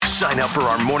Sign up for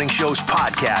our morning show's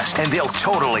podcast, and they'll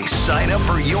totally sign up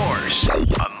for yours.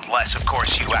 Unless, of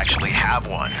course, you actually have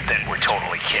one. Then we're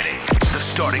totally kidding. The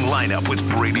starting lineup with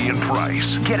Brady and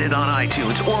Price. Get it on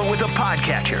iTunes or with a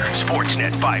podcatcher.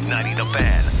 Sportsnet 590 The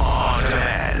Fan. On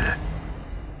demand.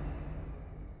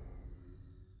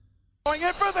 Going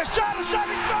in for the shot. A shot,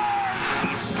 he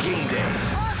scores! It's game day.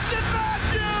 Austin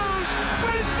Matthews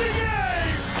wins the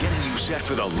game! Getting you set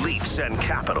for the Leafs and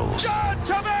Capitals. John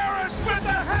Tavares with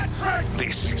a hat trick!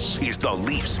 This is the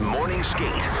Leafs Morning Skate.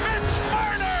 Mitch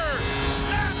Marner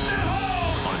snaps it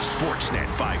home! On Sportsnet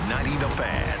 590 The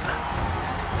Fan.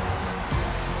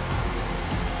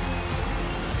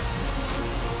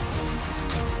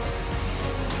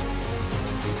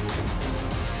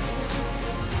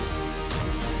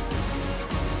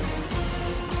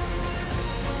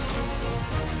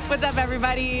 What's up,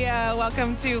 everybody?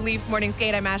 Welcome to Leafs Morning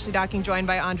Skate. I'm Ashley Docking, joined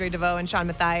by Andre DeVoe and Sean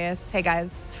Matthias. Hey,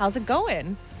 guys. How's it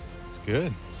going? It's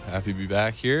good. Happy to be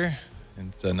back here.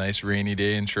 It's a nice rainy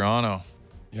day in Toronto.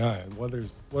 Yeah,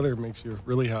 weather makes you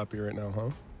really happy right now, huh?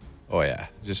 Oh, yeah.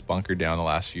 Just bunkered down the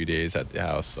last few days at the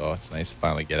house, so it's nice to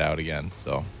finally get out again.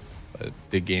 So, a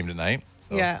big game tonight.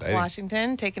 So yeah, exciting.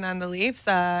 Washington taking on the Leafs.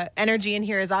 Energy in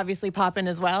here is obviously popping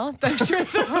as well. I'm sure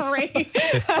the rain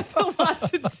has a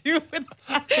lot to do with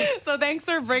that. So thanks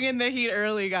for bringing the heat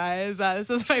early, guys. This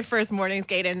is my first morning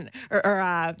skate,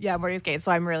 morning skate,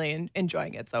 so I'm really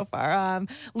enjoying it so far.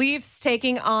 Leafs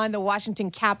taking on the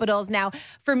Washington Capitals. Now,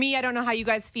 for me, I don't know how you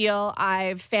guys feel.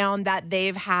 I've found that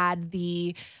they've had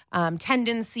the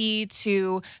tendency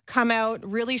to come out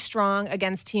really strong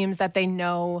against teams that they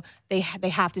know they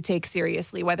have to take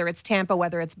seriously, whether it's Tampa,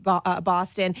 whether it's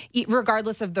Boston,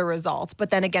 regardless of the result. But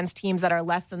then against teams that are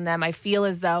less than them, I feel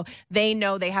as though they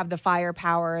know they have the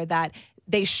firepower that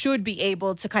they should be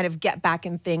able to kind of get back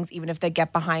in things, even if they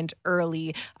get behind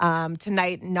early.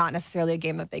 Tonight, not necessarily a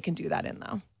game that they can do that in,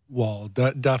 though. Well,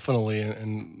 definitely,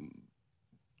 and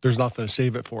there's nothing to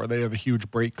save it for. They have a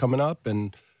huge break coming up,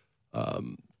 and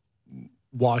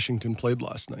Washington played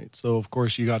last night. So, of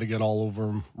course, you got to get all over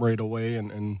them right away.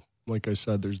 And like I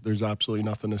said, there's absolutely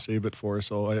nothing to save it for.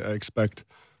 So I expect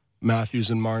Matthews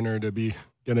and Marner to be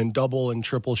getting double and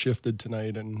triple shifted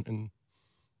tonight and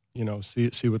you know, see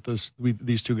what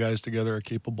these two guys together are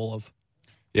capable of.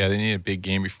 Yeah, they need a big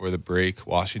game before the break.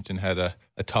 Washington had a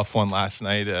tough one last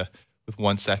night with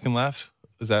 1 second left.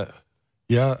 Is that?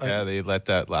 Yeah. Yeah, they let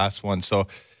that last one. So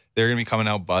they're going to be coming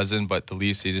out buzzing, but the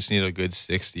Leafs, they just need a good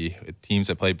 60. With teams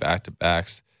that play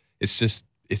back-to-backs,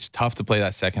 it's tough to play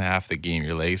that second half of the game.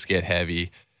 Your legs get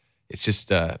heavy. It's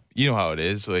just, you know how it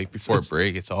is. Like before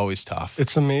break, it's always tough.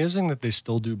 It's amazing that they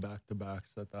still do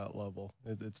back-to-backs at that level.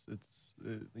 It's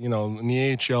you know, in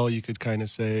the AHL, you could kind of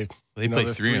say they play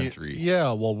 3-on-3.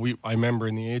 Yeah, well, I remember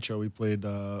in the AHL we played.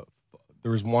 There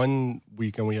was one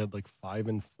weekend we had like 5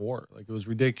 and 4. Like it was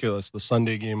ridiculous. The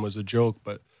Sunday game was a joke,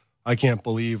 but I can't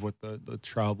believe with the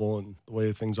travel and the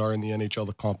way things are in the NHL,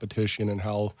 the competition, and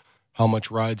how much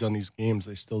rides on these games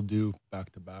they still do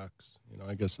back-to-backs. You know,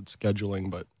 I guess it's scheduling,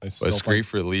 but it's great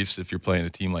for the Leafs if you're playing a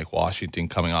team like Washington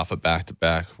coming off a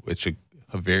back-to-back, which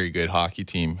a very good hockey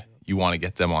team. You want to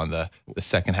get them on the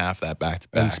second half of that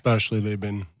back-to-back. And especially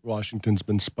Washington's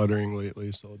been sputtering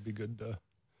lately, so it'd be good to...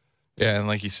 Yeah, and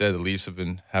like you said, the Leafs have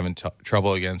been having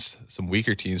trouble against some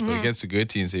weaker teams, but against the good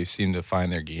teams, they seem to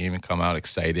find their game and come out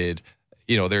excited.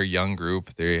 You know, they're a young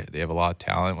group. They have a lot of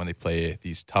talent. When they play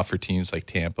these tougher teams like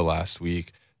Tampa last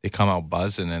week, they come out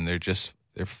buzzing, and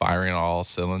they're firing on all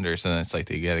cylinders. And it's like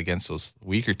they get against those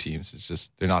weaker teams. It's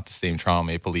just they're not the same Toronto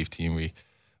Maple Leaf team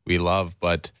we love.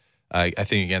 But I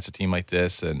think against a team like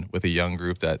this and with a young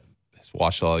group that has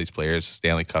watched all these players,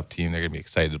 Stanley Cup team, they're going to be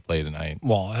excited to play tonight.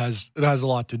 Well, it has a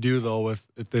lot to do, though, with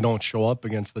if they don't show up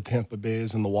against the Tampa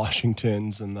Bays and the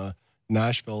Washingtons and the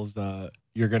Nashvilles,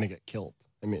 you're going to get killed.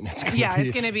 I mean, it's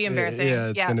going to be embarrassing. Yeah,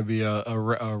 it's going to be a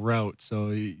rout. So,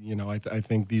 you know, I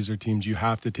think these are teams you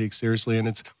have to take seriously. And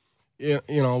it's, you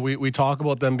know, we talk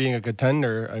about them being a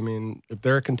contender. I mean, if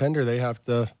they're a contender, they have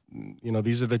to, you know,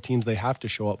 these are the teams they have to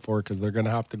show up for because they're going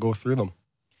to have to go through them.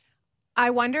 I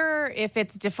wonder if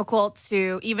it's difficult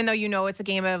to, even though you know it's a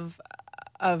game of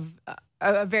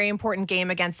a very important game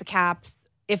against the Caps,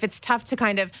 if it's tough to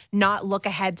kind of not look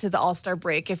ahead to the All-Star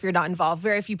break if you're not involved.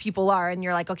 Very few people are, and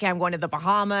you're like, okay, I'm going to the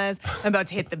Bahamas, I'm about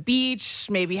to hit the beach,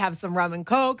 maybe have some rum and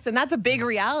cokes, and that's a big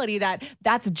reality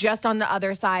that's just on the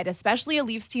other side, especially a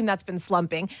Leafs team that's been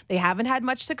slumping. They haven't had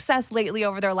much success lately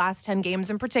over their last 10 games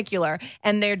in particular,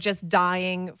 and they're just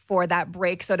dying for that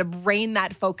break. So to rein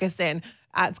that focus in,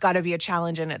 it's got to be a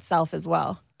challenge in itself as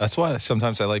well. That's why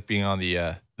sometimes I like being on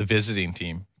the visiting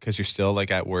team, because you're still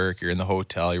like at work, you're in the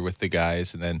hotel, you're with the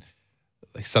guys, and then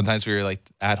like sometimes we were like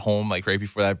at home, like right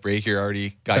before that break, you're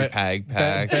already got your packed.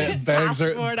 Bags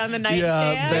are Passport on the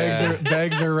nightstand.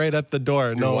 Bags are right at the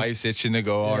door. Your wife's itching to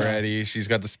go already. She's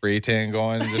got the spray tan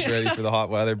going, just ready for the hot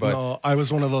weather. But no, I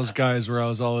was one of those guys where I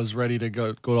was always ready to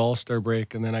go to All-Star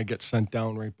break, and then I get sent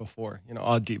down right before.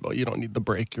 Debo, you don't need the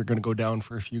break. You're going to go down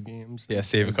for a few games. Yeah,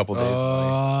 save a couple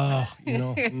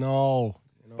days. No.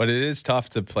 But it is tough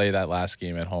to play that last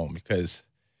game at home because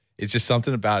it's just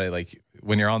something about it. Like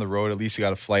when you're on the road, at least you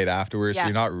got a flight afterwards. So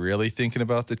you're not really thinking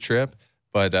about the trip.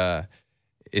 But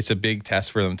it's a big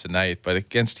test for them tonight. But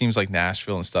against teams like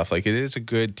Nashville and stuff, like it is a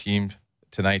good team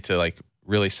tonight to like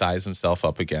really size themselves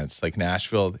up against. Like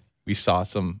Nashville, we saw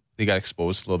they got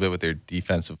exposed a little bit with their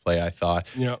defensive play, I thought.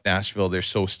 Yeah. Nashville, they're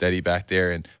so steady back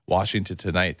there. And Washington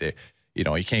tonight,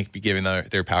 you can't be giving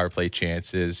their power play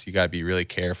chances. You got to be really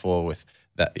careful with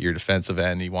that your defensive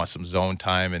end. You want some zone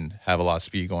time and have a lot of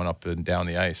speed going up and down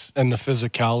the ice. And the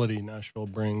physicality Nashville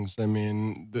brings. I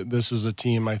mean, this is a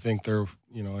team. I think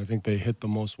they hit the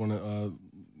most one.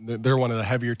 They're one of the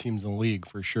heavier teams in the league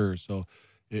for sure. So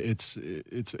it's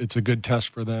a good test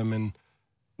for them and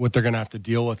what they're going to have to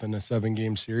deal with in a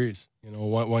 7-game series.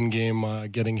 One game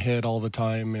getting hit all the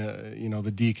time.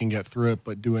 The D can get through it,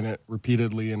 but doing it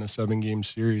repeatedly in a 7-game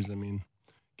series, I mean,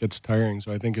 gets tiring.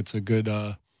 So I think it's a good.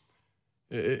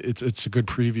 It's a good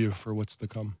preview for what's to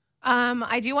come.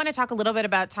 I do want to talk a little bit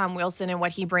about Tom Wilson and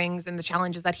what he brings and the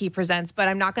challenges that he presents, but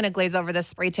I'm not going to glaze over the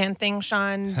spray tan thing,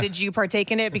 Sean. Did you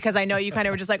partake in it? Because I know you kind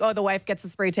of were just like, oh, the wife gets the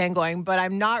spray tan going, but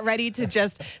I'm not ready to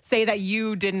just say that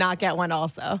you did not get one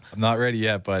also. I'm not ready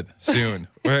yet, but soon.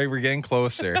 We're getting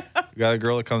closer. We got a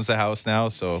girl that comes to the house now,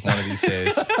 so one of these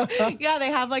days. Yeah, they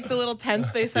have like the little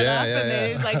tents they set up and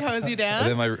they like hose you down.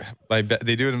 And then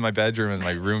they do it in my bedroom, and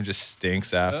my room just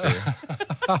stinks after.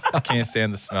 I can't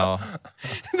stand the smell.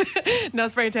 No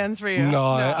spray tans for you. No.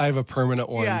 I have a permanent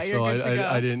one, Yeah, so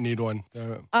I didn't need one.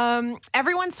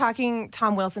 Everyone's talking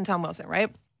Tom Wilson,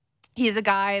 right? He's a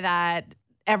guy that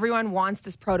everyone wants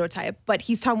this prototype, but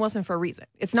he's Tom Wilson for a reason.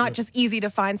 It's not just easy to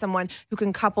find someone who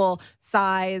can couple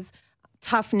size,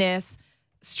 toughness,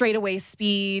 straightaway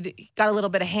speed, got a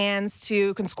little bit of hands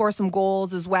too, can score some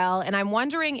goals as well. And I'm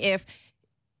wondering if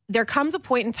there comes a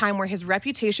point in time where his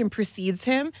reputation precedes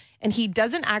him and he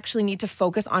doesn't actually need to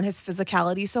focus on his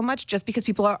physicality so much just because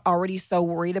people are already so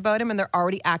worried about him and they're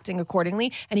already acting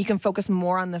accordingly, and he can focus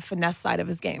more on the finesse side of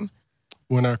his game.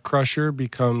 When a crusher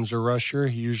becomes a rusher,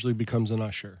 he usually becomes an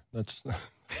usher. That's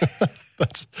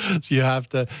you have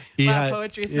to.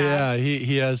 Poetry snaps. Yeah,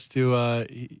 he has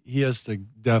to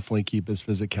definitely keep his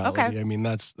physicality. Okay. I mean,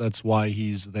 that's why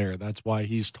he's there. That's why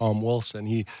he's Tom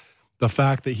Wilson. The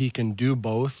fact that he can do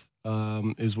both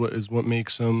is what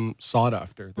makes him sought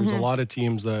after. There's a lot of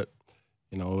teams that,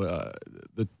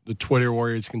 the Twitter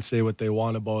warriors can say what they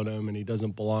want about him, and he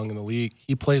doesn't belong in the league.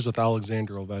 He plays with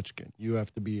Alexander Ovechkin. You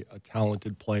have to be a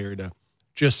talented player to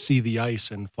just see the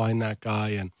ice and find that guy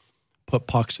and put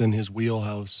pucks in his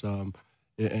wheelhouse.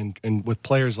 And with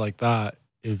players like that,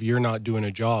 if you're not doing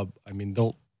a job, I mean,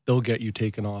 they'll get you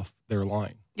taken off their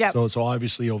line. Yeah. So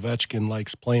obviously Ovechkin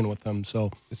likes playing with them.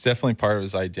 So it's definitely part of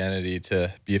his identity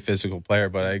to be a physical player.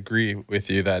 But I agree with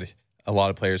you that a lot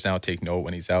of players now take note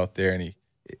when he's out there, and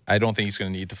I don't think he's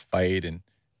going to need to fight and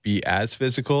be as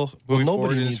physical moving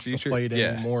forward in his future. Nobody needs to fight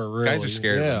anymore, really. Guys are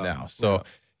scared of him now. So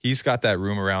he's got that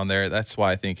room around there. That's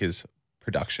why I think his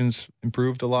production's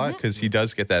improved a lot, because he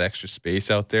does get that extra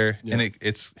space out there. Yeah. And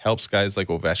it helps guys like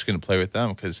Ovechkin to play with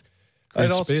them, because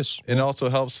it also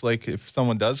helps, like, if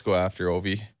someone does go after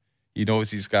Ovi, he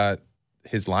knows he's got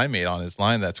his line mate on his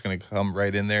line that's going to come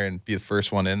right in there and be the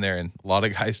first one in there. And a lot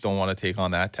of guys don't want to take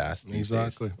on that task these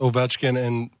days. Ovechkin,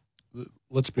 and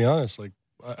let's be honest, like,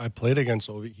 I played against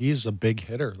Ovi. He's a big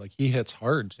hitter. Like, he hits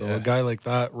hard. So a guy like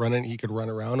that he could run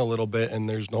around a little bit and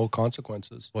there's no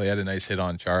consequences. Well, he had a nice hit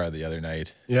on Chara the other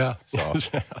night. Yeah. So,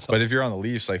 but if you're on the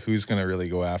Leafs, like, who's going to really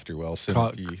go after Wilson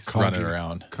if he's running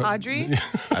around? Audrey?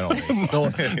 I don't think so.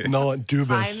 no,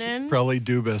 Dubas. Hyman? Probably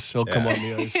Dubas. He'll come on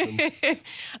the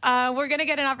ice. We're going to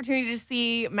get an opportunity to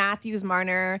see Matthews,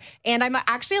 Marner. And I'm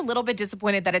actually a little bit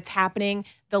disappointed that it's happening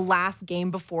the last game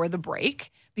before the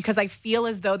break, because I feel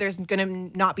as though there's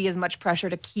going to not be as much pressure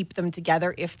to keep them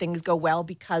together if things go well,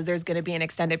 because there's going to be an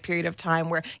extended period of time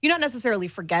where you don't necessarily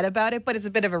forget about it, but it's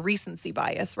a bit of a recency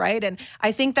bias, right? And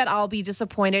I think that I'll be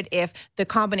disappointed if the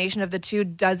combination of the two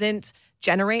doesn't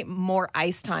generate more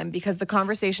ice time, because the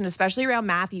conversation, especially around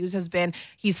Matthews, has been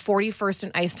he's 41st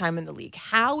in ice time in the league.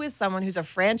 How is someone who's a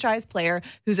franchise player,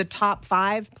 who's a top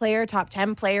 5 player, top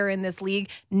 10 player in this league,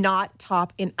 not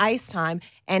top in ice time?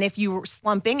 And if you're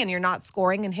slumping and you're not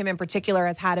scoring, and him in particular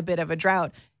has had a bit of a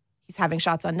drought, he's having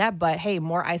shots on net, but hey,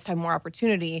 more ice time, more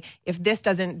opportunity. If this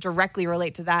doesn't directly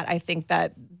relate to that, I think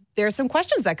that there are some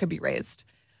questions that could be raised.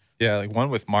 Yeah, like one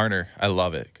with Marner, I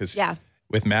love it because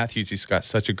with Matthews, he's got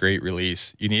such a great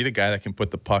release. You need a guy that can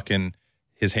put the puck in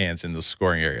his hands in those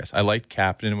scoring areas. I liked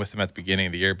Kapanen with him at the beginning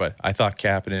of the year, but I thought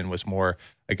Kapanen was more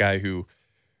a guy who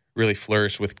really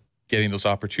flourished with getting those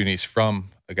opportunities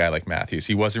from a guy like Matthews.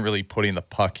 He wasn't really putting the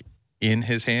puck in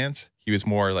his hands. He was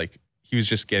more like he was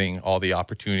just getting all the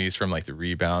opportunities from like the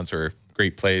rebounds or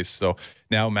great plays. So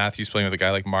now Matthews playing with a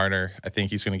guy like Marner, I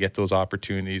think he's going to get those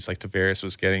opportunities like Tavares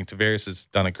was getting. Tavares has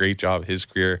done a great job of his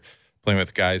career playing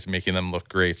with guys, making them look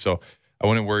great. So I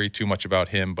wouldn't worry too much about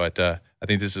him, but I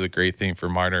think this is a great thing for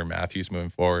Marner and Matthews moving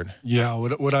forward. Yeah,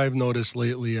 what I've noticed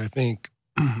lately, I think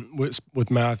with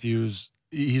Matthews,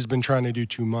 he's been trying to do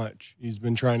too much. He's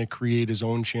been trying to create his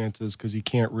own chances because he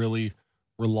can't really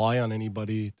rely on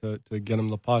anybody to get him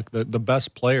the puck. The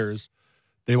best players,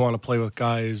 they want to play with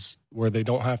guys where they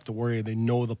don't have to worry. They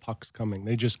know the puck's coming.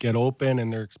 They just get open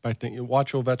and they're expecting.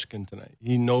 Watch Ovechkin tonight.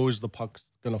 He knows the puck's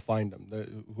going to find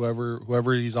him.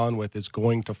 Whoever he's on with is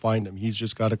going to find him. He's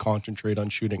just got to concentrate on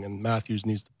shooting. And Matthews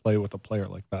needs to play with a player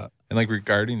like that. And like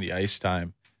regarding the ice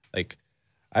time, like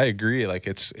I agree. Like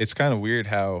it's kind of weird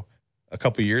how a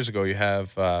couple of years ago you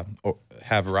have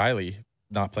Riley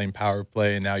not playing power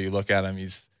play, and now you look at him,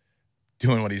 he's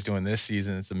doing what he's doing this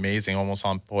season. It's amazing, almost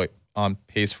on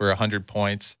pace for 100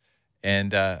 points.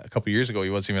 And a couple of years ago, he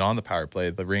wasn't even on the power play.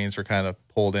 The reins were kind of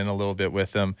pulled in a little bit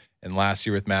with him. And last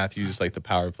year with Matthews, like the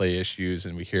power play issues,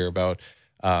 and we hear about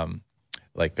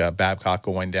Babcock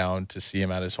going down to see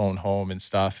him at his own home and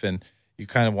stuff. And you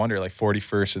kind of wonder, like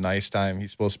 41st in ice time,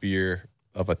 he's supposed to be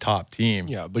of a top team.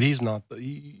 Yeah, but he's not.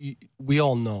 We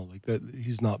all know like that.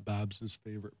 He's not Babs'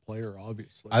 favorite player,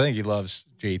 obviously. I think he loves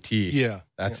JT. Yeah,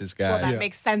 that's his guy. Well, that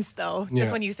makes sense, though.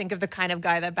 Just when you think of the kind of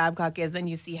guy that Babcock is, then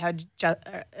you see how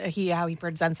he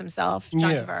presents himself,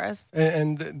 John Tavares.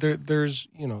 And there's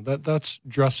that's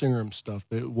dressing room stuff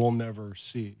that we'll never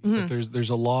see. Mm-hmm. But there's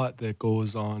a lot that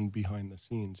goes on behind the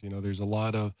scenes. There's a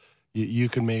lot of you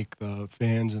can make the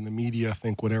fans and the media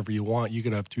think whatever you want. You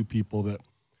could have two people that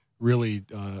really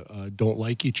don't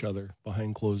like each other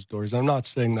behind closed doors. I'm not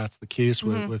saying that's the case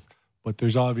with but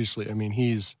there's obviously, I mean,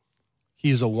 he's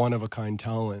a one-of-a-kind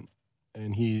talent,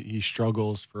 and he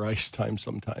struggles for ice time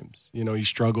sometimes. He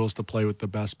struggles to play with the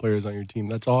best players on your team.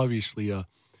 That's obviously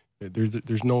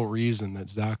there's no reason that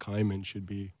Zach Hyman should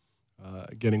be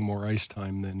getting more ice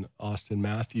time than Austin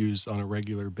Matthews on a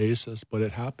regular basis, but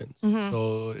it happens. Mm-hmm.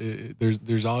 So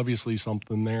there's obviously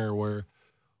something there where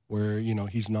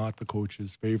he's not the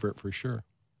coach's favorite for sure.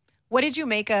 What did you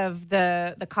make of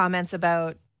the comments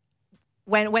about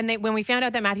when we found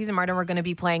out that Matthews and Martin were going to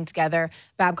be playing together?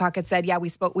 Babcock had said,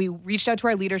 we reached out to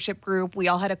our leadership group. We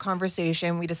all had a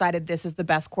conversation. We decided this is the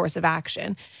best course of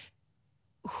action.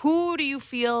 Who do you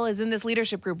feel is in this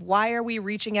leadership group? Why are we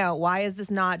reaching out? Why is this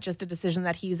not just a decision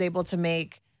that he's able to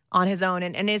make on his own?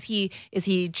 And is he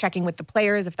checking with the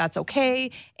players if that's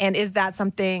okay? And is that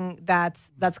something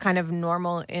that's kind of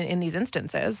normal in these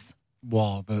instances?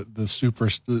 Well,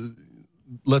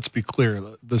 let's be clear,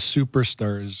 the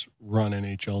superstars run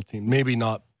NHL team. Maybe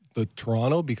not the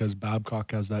Toronto because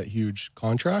Babcock has that huge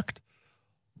contract,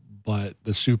 but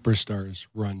the superstars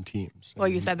run teams. Well,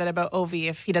 you said that about Ovi.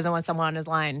 If he doesn't want someone on his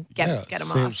line, get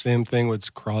him off. Same thing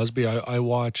with Crosby. I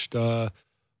watched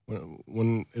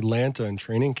when Atlanta in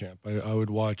training camp, I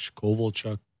would watch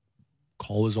Kovalchuk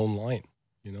call his own line.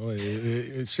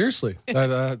 Seriously,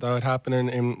 that would happen.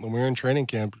 And when we were in training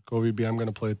camp, Kobe would be, I'm going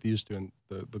to play with these two. And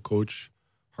the coach,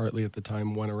 Hartley at the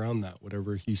time, went around that,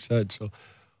 whatever he said. So,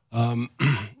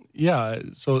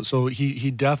 so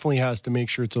he definitely has to make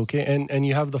sure it's okay. And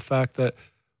you have the fact that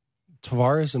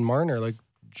Tavares and Marner, like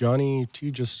Johnny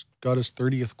T just got his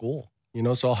 30th goal.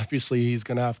 So obviously he's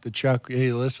going to have to check,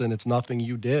 hey, listen, it's nothing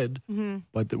you did,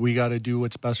 but that we got to do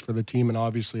what's best for the team. And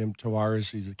obviously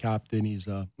Tavares, he's a captain. He's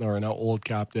an old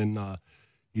captain.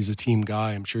 He's a team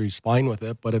guy. I'm sure he's fine with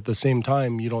it. But at the same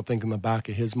time, you don't think in the back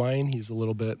of his mind, he's a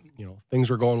little bit, things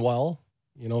were going well,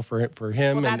 for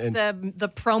him. Well, that's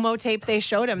the promo tape they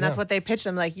showed him. That's what they pitched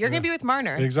him. Like, you're going to be with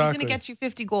Marner. Exactly. He's going to get you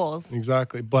 50 goals.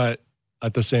 Exactly. But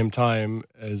at the same time,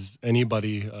 as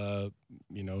anybody,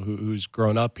 who's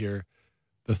grown up here,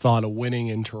 the thought of winning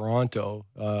in Toronto,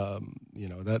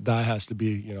 that has to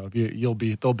be,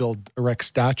 they'll erect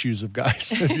statues of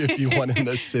guys if you won in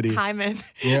this city. Hyman.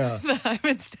 Yeah. The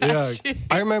Hyman statue. Yeah.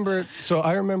 I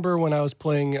remember when I was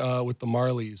playing with the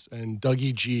Marlies and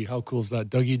Dougie G. How cool is that?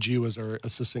 Dougie G was our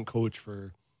assistant coach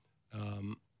for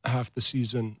half the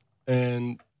season.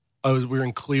 And we were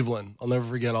in Cleveland. I'll never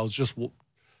forget.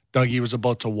 Dougie was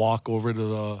about to walk over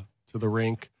to the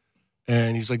rink.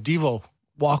 And he's like, Devo,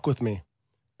 walk with me.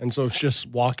 And so it's just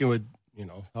walking with,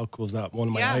 how cool is that? One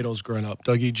of my idols growing up,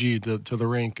 Dougie G, to the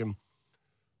rink. And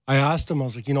I asked him, I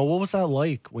was like, what was that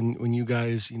like when you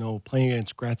guys, playing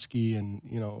against Gretzky and,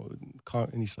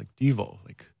 and he's like, Devo,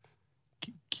 like,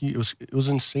 it was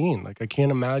insane. Like, I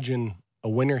can't imagine a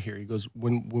winner here. He goes,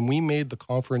 when we made the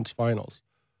conference finals,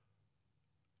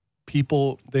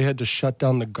 they had to shut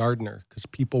down the Gardner because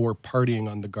people were partying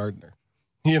on the Gardner.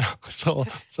 So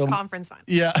conference final.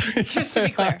 Yeah. Just to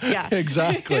be clear. Yeah.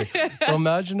 Exactly. So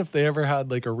imagine if they ever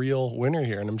had like a real winner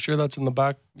here. And I'm sure that's in the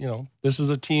back, this is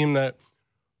a team that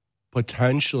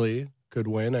potentially could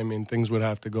win. I mean, things would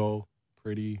have to go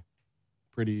pretty,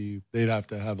 they'd have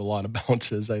to have a lot of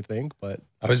bounces, I think, but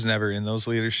I was never in those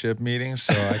leadership meetings,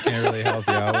 so I can't really help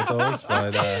you out with those,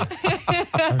 but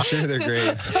I'm sure they're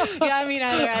great. Yeah, I mean,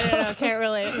 I don't know. Can't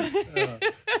relate.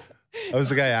 I was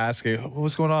the guy asking,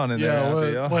 what's going on in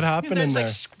there? What happened in there?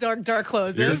 There's door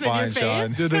closes You're in fine, your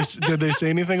face. Sean. Did they say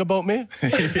anything about me?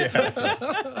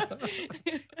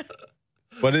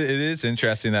 But it is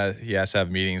interesting that he has to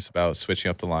have meetings about switching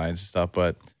up the lines and stuff.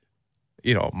 But,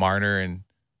 Marner and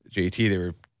JT, they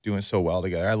were doing so well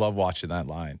together. I love watching that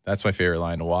line. That's my favorite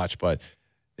line to watch. But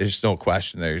there's no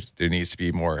question there needs to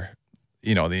be more,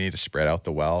 they need to spread out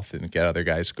the wealth and get other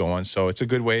guys going. So it's a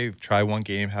good way. Try one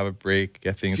game, have a break,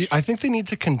 get things. See, I think they need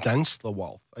to condense the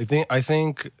wealth. I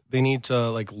think they need to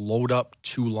load up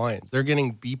two lines. They're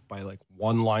getting beat by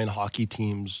one line hockey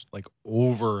teams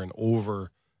over and over.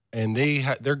 And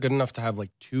they're good enough to have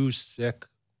two sick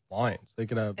lines. They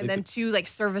could have two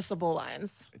serviceable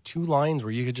lines. Two lines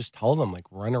where you could just tell them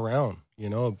run around,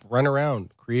 run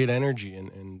around, create energy,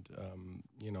 and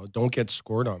don't get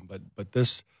scored on. But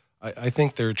this, I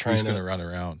think they're trying Who's going to run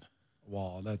around?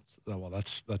 Well,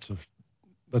 that's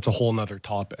a whole nother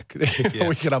topic.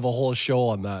 We could have a whole show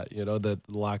on that. The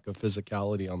lack of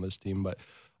physicality on this team. But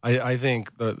I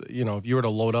think that if you were to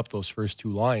load up those first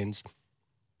two lines.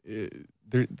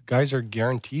 Guys are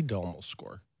guaranteed to almost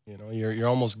score. You're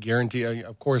almost guaranteed.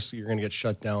 Of course, you're going to get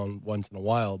shut down once in a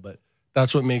while, but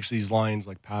that's what makes these lines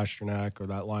like Pasternak or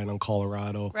that line on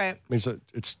Colorado. Right. I mean,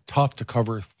 it's tough to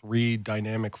cover three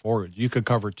dynamic forwards. You could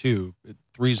cover two.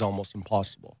 Three is almost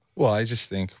impossible. Well, I just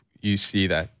think you see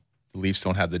that the Leafs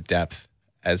don't have the depth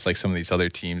as some of these other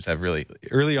teams have really.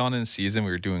 Early on in the season,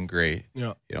 we were doing great.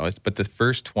 Yeah. But the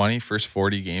first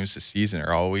 40 games this season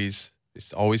are always.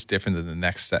 It's always different than the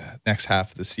next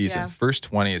half of the season. Yeah. The first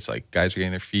 20, it's guys are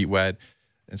getting their feet wet,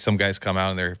 and some guys come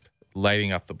out and they're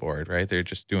lighting up the board, right? They're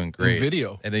just doing great.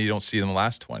 Video. And then you don't see them the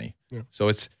last 20. Yeah. So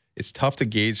it's tough to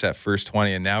gauge that first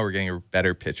 20, and now we're getting a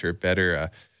better picture,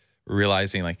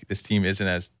 realizing this team isn't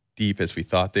as deep as we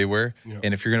thought they were. Yeah.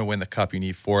 And if you're going to win the cup, you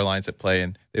need four lines at play,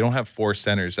 and they don't have four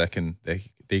centers that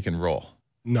they can roll.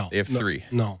 No. They have three.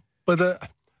 No. But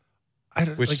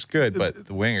which is good, but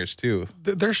the wingers too.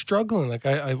 They're struggling.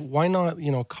 Why not?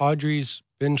 Kadri's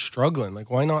been struggling.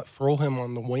 Why not throw him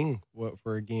on the wing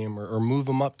for a game, or move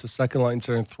him up to second line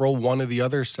center and throw one of the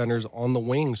other centers on the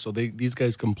wing so these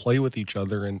guys can play with each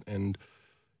other and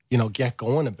get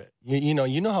going a bit. You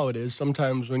know how it is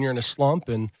sometimes when you're in a slump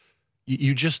and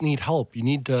you just need help. You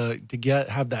need to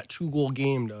have that 2-goal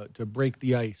game to break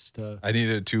the ice. I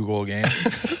needed a 2-goal game.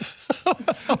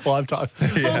 Well, I'm talking.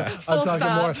 Yeah. I'm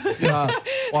talking more. Yeah.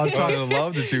 Well, I'm talking. I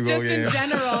love the 2-goal game. Just in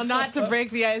general, not to break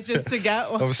the ice, just to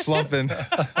get one. I was slumping.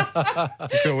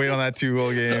 Just gonna wait on that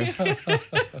 2-goal game.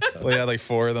 Well, I had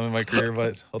 4 of them in my career,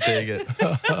 but I'll take it.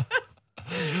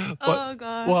 Oh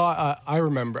God. Well, I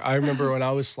remember when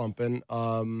I was slumping.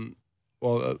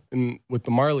 With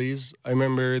the Marlies, I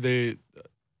remember they.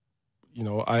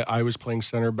 I was playing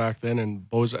center back then, and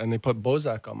they put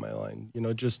Bozak on my line.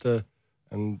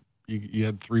 You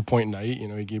had 3-point night.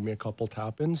 He gave me a couple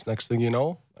tap-ins. Next thing you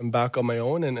know, I'm back on my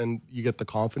own, and you get the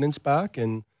confidence back,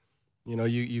 and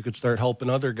you could start helping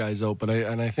other guys out. But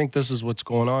I think this is what's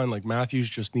going on. Matthews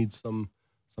just needs some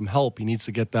help. He needs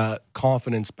to get that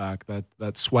confidence back,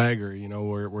 that swagger.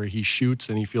 Where he shoots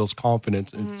and he feels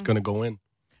confident, and it's going to go in.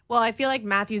 Well, I feel like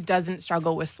Matthews doesn't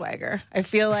struggle with swagger. I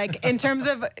feel like in terms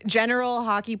of general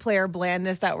hockey player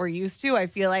blandness that we're used to, I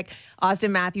feel like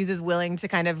Austin Matthews is willing to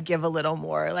kind of give a little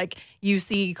more. You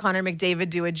see Connor McDavid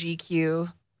do a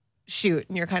GQ shoot,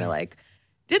 and you're kind of like,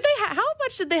 how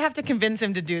much did they have to convince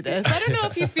him to do this? I don't know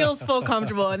if he feels full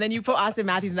comfortable. And then you put Austin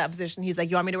Matthews in that position. He's like,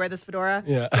 you want me to wear this fedora?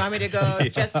 Yeah. You want me to go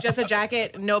just a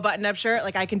jacket, no button-up shirt?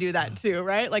 I can do that too,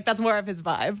 right? That's more of his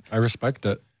vibe. I respect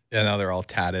it. Yeah, now they're all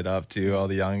tatted up too, all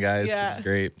the young guys. Yeah. It's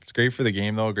great. It's great for the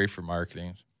game, though. Great for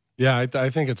marketing. Yeah, I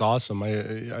think it's awesome.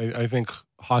 I think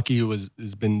hockey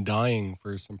has been dying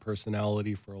for some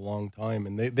personality for a long time,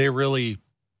 and they really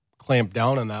clamped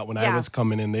down on that when I was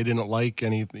coming in. They didn't like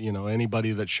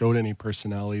anybody that showed any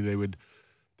personality. They would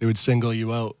single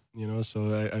you out.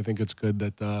 So I think it's good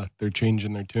that they're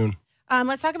changing their tune.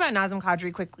 Let's talk about Nazem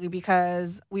Kadri quickly,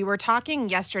 because we were talking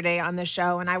yesterday on the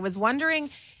show, and I was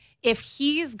wondering if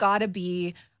he's got to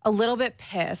be a little bit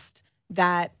pissed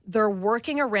that they're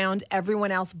working around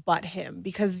everyone else but him,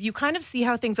 because you kind of see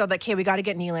how things are like, okay, we got to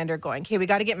get Nylander going. Okay, we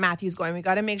got to get Matthews going. We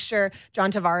got to make sure John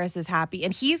Tavares is happy.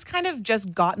 And he's kind of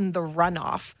just gotten the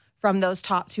runoff from those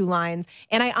top two lines.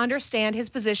 And I understand his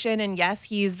position. And yes,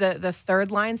 he's the third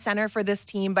line center for this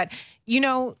team. But,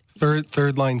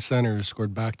 third line center has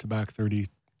scored back-to-back 30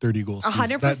 goals.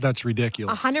 100%. That's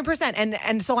ridiculous. 100%.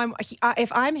 And so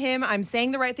if I'm him, I'm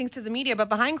saying the right things to the media, but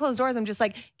behind closed doors, I'm just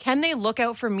like, can they look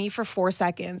out for me for 4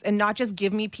 seconds and not just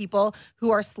give me people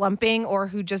who are slumping or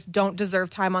who just don't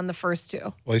deserve time on the first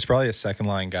two? Well, he's probably a second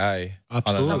line guy on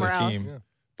another team. Yeah.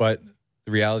 But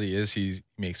the reality is he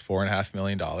makes $4.5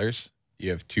 million.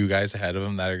 You have two guys ahead of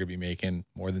him that are going to be making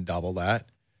more than double that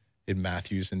in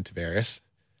Matthews and Tavares.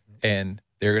 And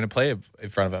they're going to play in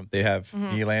front of him. They have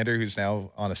Nylander, who's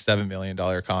now on a $7 million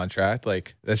contract.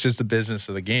 Like, that's just the business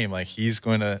of the game. Like, he's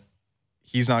not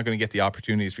going to get the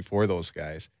opportunities before those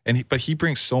guys. But he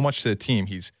brings so much to the team.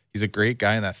 He's a great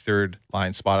guy in that third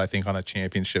line spot, I think, on a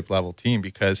championship level team,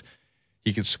 because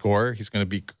he can score. He's going to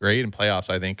be great in playoffs,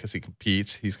 I think, because he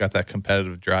competes. He's got that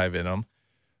competitive drive in him.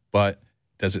 But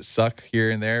does it suck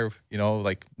here and there,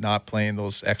 like not playing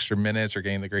those extra minutes or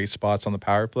getting the great spots on the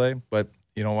power play? But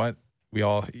you know what?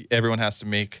 Everyone has to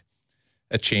make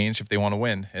a change if they want to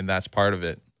win, and that's part of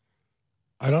it.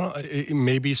 I don't know.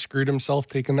 Maybe he screwed himself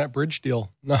taking that Bridge deal.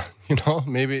 No,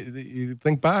 maybe you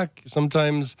think back.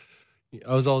 Sometimes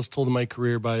I was always told in my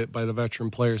career by the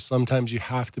veteran players, sometimes you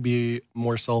have to be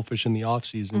more selfish in the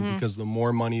offseason because the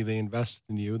more money they invest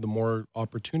in you, the more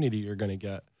opportunity you're going to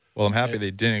get. Well, I'm happy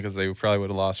they didn't, because they probably would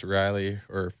have lost O'Reilly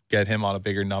or get him on a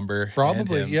bigger number.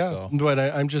 Probably, yeah. So. But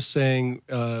I'm just saying,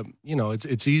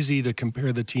 it's easy to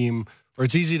compare the team, or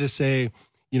it's easy to say,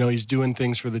 he's doing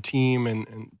things for the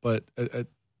team, but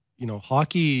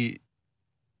hockey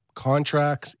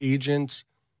contracts, agents,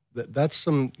 that's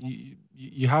some.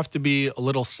 You have to be a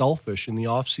little selfish in the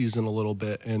off season a little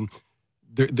bit, and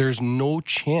there's no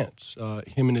chance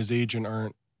him and his agent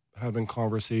aren't having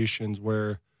conversations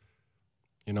where.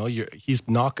 He's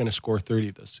not going to score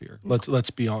 30 this year. Let's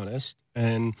be honest.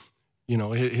 And,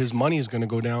 his money is going to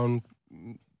go down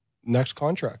next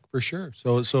contract for sure.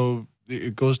 So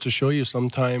it goes to show you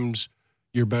sometimes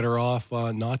you're better off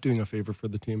not doing a favor for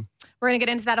the team. We're going to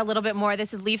get into that a little bit more.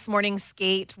 This is Leafs Morning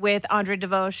Skate with Andre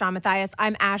DeVoe, Sean Matthias.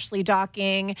 I'm Ashley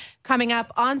Docking. Coming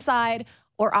up, onside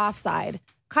or offside.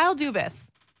 Kyle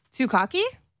Dubas, too cocky?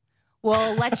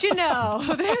 We'll let you know.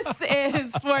 This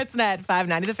is Sportsnet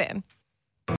 590 The Fan.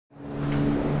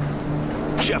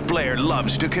 Jeff Blair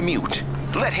loves to commute.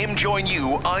 Let him join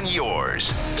you on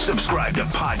yours. Subscribe to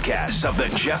podcasts of The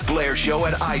Jeff Blair Show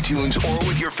at iTunes or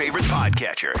with your favorite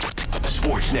podcatcher.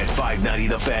 Sportsnet 590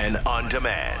 The Fan on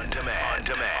demand.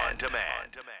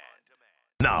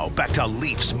 Now back to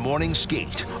Leafs Morning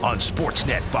Skate on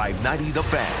Sportsnet 590 The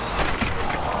Fan.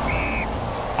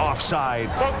 Offside.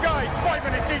 Both guys, 5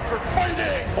 minutes each for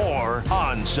fighting. Or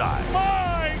onside.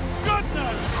 My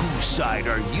goodness. Whose side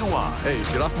are you on? Hey,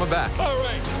 get off my back. All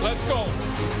right, let's go.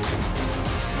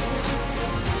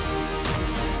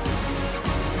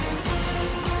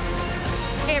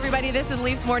 Hey, everybody, this is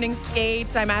Leafs Morning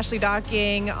Skate. I'm Ashley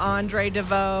Docking, Andre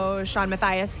DeVoe, Sean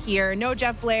Matthias here. No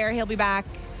Jeff Blair. He'll be back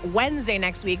Wednesday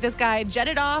next week. This guy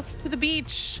jetted off to the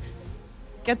beach,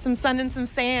 get some sun and some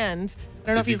sand. I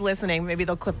don't know if he's listening. Maybe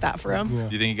they'll clip that for him. Yeah.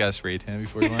 Do you think you got a spray tan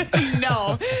before you went?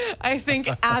 No, I think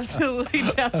absolutely,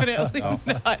 definitely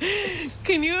not.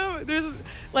 Can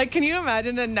you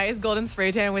imagine a nice golden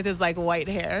spray tan with his white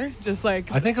hair? Just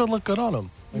like, I think it would look good on him.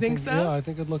 You think so? Yeah, I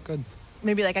think it'd look good.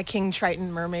 Maybe like a King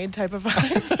Triton mermaid type of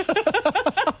vibe.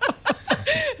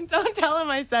 Don't tell him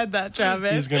I said that,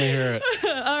 Travis. He's going to hear it.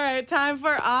 All right, time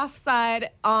for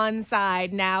offside,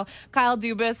 onside. Now, Kyle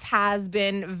Dubas has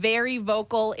been very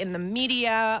vocal in the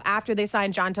media after they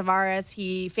signed John Tavares.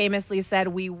 He famously said,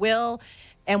 we will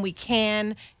and we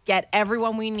can get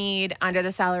everyone we need under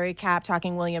the salary cap,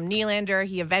 talking William Nylander.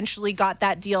 He eventually got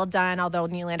that deal done, although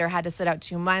Nylander had to sit out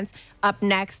 2 months. Up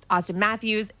next, Austin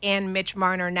Matthews and Mitch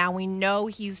Marner. Now we know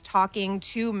he's talking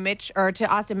to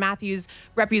Austin Matthews'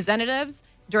 representatives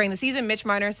during the season. Mitch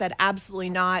Marner said, absolutely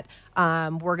not.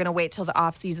 We're going to wait till the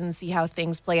offseason, see how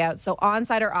things play out. So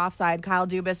onside or offside, Kyle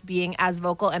Dubas being as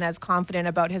vocal and as confident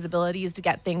about his abilities to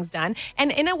get things done.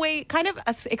 And in a way, kind of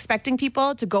expecting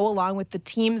people to go along with the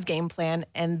team's game plan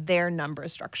and their number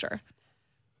structure.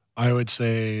 I would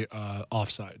say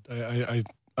offside.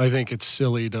 I think it's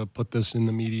silly to put this in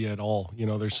the media at all.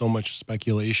 There's so much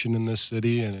speculation in this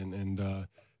city, and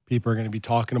people are going to be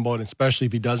talking about it, especially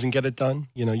if he doesn't get it done.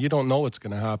 You don't know what's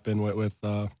going to happen with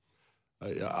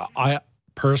I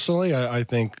personally, I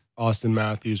think Austin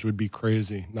Matthews would be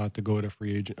crazy not to go to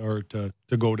free agent or to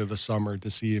go to the summer to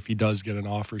see if he does get an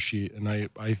offer sheet. And I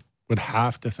would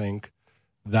have to think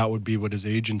that would be what his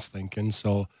agent's thinking.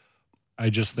 So I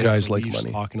just think guys the like Leafs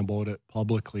money. talking about it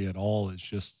publicly at all is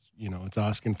just, it's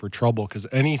asking for trouble, because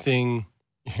anything,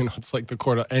 it's like the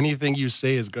court of anything you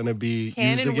say is going to be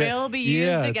Can used and will be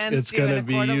used against you in a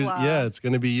court of law. Yeah, it's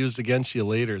going to be used against you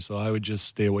later. So I would just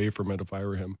stay away from it if I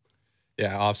were him.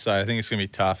 Yeah, offside. I think it's going to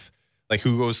be tough. Like,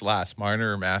 who goes last,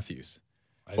 Marner or Matthews?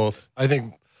 Both. I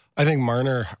think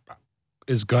Marner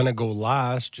is going to go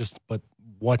last, but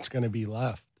what's going to be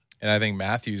left? And I think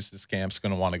Matthews' camp's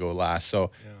going to want to go last.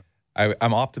 So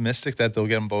I'm optimistic that they'll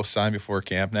get them both signed before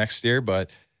camp next year. But,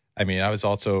 I mean,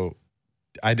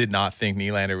 I did not think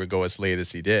Nylander would go as late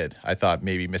as he did. I thought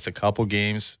maybe miss a couple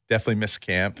games, definitely miss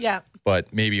camp. Yeah.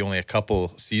 But maybe only a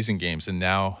couple season games. And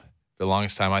now, the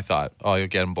longest time I thought, you'll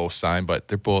get them both signed. But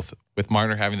they're both, with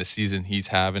Marner having the season he's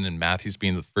having and Matthews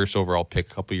being the first overall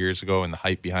pick a couple years ago and the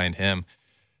hype behind him,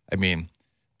 I mean,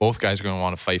 both guys are going to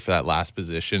want to fight for that last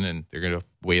position, and they're going to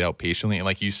wait out patiently. And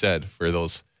like you said, for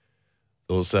those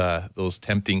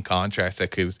tempting contracts that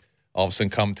could all of a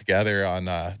sudden come together on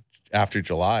after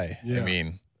July. Yeah. I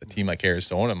mean, a team like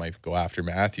Arizona might go after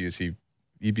Matthews. He'd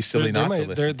be silly not to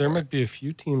listen. There might be a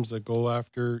few teams that go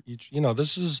after each.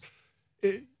 This is.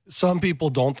 Some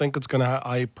people don't think it's going to.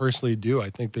 I personally do.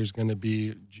 I think there's going to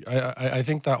be. I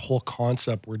think that whole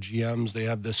concept where GMs, they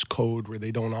have this code where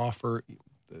they don't offer.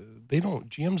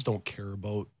 GMs don't care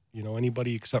about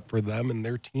anybody except for them and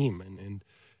their team. And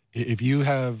if you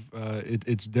have,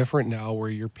 it's different now where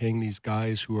you're paying these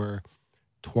guys who are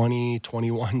 20,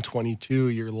 21, 22.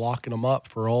 You're locking them up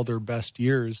for all their best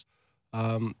years.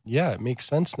 It makes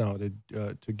sense now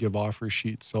to give offer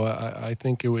sheets. So I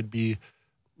think it would be.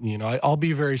 I'll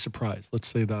be very surprised, let's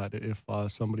say that, if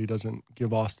somebody doesn't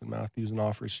give Austin Matthews an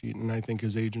offer sheet, and I think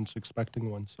his agent's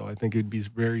expecting one. So I think it'd be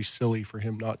very silly for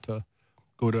him not to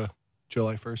go to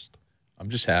July 1st. I'm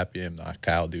just happy I'm not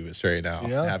Kyle Dubas right now,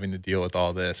 having to deal with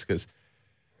all this, because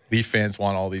Leaf fans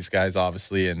want all these guys,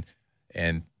 obviously,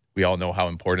 and we all know how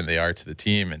important they are to the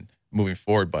team and moving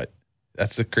forward. But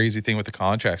that's the crazy thing with the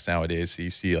contracts nowadays. So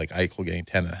you see like Eichel getting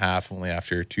 10.5 only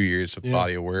after 2 years of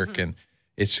body of work, and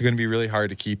it's going to be really hard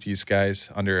to keep these guys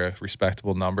under a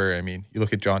respectable number. I mean, you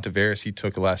look at John Tavares, he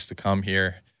took less to come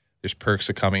here. There's perks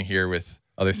of coming here with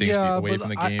other things away from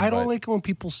the game. I don't like when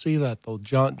people say that, though.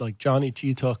 Johnny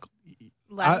T took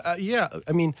less. I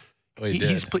mean,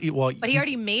 he's but he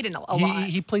already made a lot.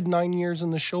 He played 9 years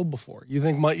in the show before. You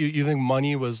think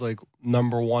money was like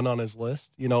number one on his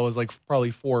list? It was like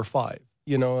probably 4 or 5.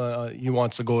 He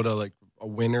wants to go to like a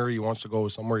winner. He wants to go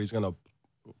somewhere he's going to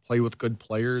play with good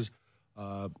players.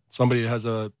 Somebody that has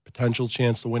a potential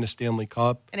chance to win a Stanley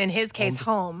Cup. And in his case,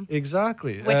 home.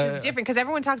 Exactly. Which is different, because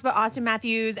everyone talks about Austin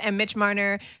Matthews and Mitch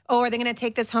Marner. Oh, are they going to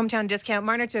take this hometown discount?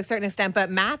 Marner to a certain extent,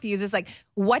 but Matthews is like,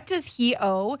 what does he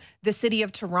owe the city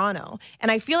of Toronto?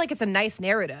 And I feel like it's a nice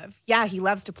narrative. Yeah, he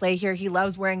loves to play here. He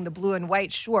loves wearing the blue and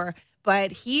white, sure.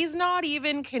 But he's not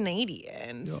even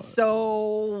Canadian. No.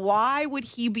 So why would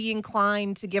he be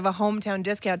inclined to give a hometown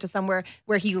discount to somewhere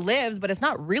where he lives, but it's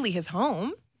not really his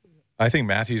home? I think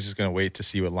Matthews is going to wait to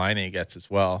see what Laine gets as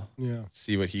well. Yeah.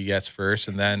 See what he gets first.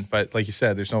 And then, but like you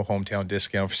said, there's no hometown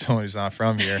discount for someone who's not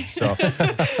from here. So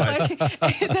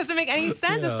it doesn't make any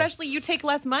sense, especially you take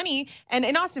less money. And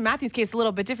in Austin Matthews' case, a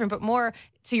little bit different, but more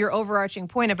to your overarching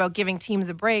point about giving teams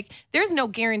a break. There's no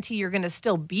guarantee you're going to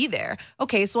still be there.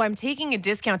 Okay, so I'm taking a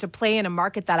discount to play in a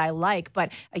market that I like,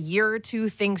 but a year or two,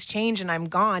 things change and I'm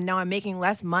gone. Now I'm making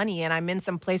less money and I'm in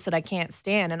some place that I can't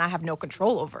stand and I have no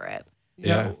control over it.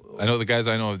 Yeah, I know the guys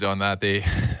I know have done that. They,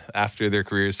 after their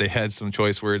careers, they had some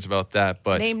choice words about that.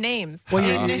 But name names. Well,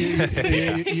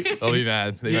 they'll be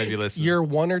mad. They might be listening. You're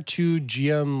 1 or 2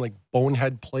 GM like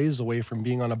bonehead plays away from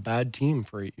being on a bad team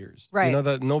for 8 years. Right.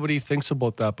 That nobody thinks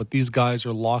about that, but these guys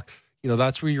are locked.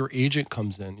 That's where your agent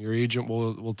comes in. Your agent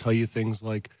will tell you things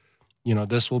like,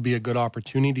 this will be a good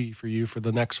opportunity for you for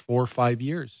the next 4 or 5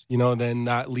 years. Then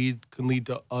that can lead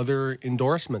to other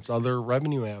endorsements, other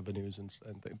revenue avenues, and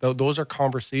those are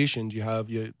conversations you have.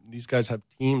 These guys have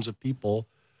teams of people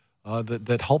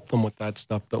that help them with that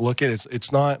stuff. That look at it.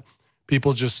 It's not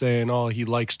people just saying, "Oh, he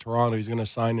likes Toronto. He's going to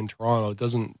sign in Toronto." It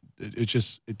doesn't.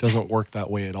 It doesn't work that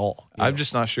way at all. I'm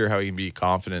just not sure how he can be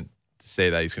confident to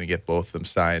say that he's going to get both of them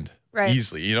signed Right.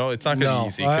 easily. You know, it's not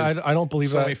going to be easy. I don't believe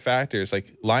so that. many factors.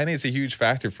 Like Line is a huge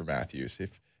factor for Matthews. If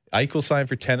Eichel signed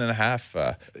for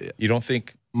 10.5, you don't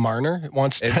think Marner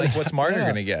wants 10. like what's Marner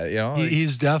going to get? You know,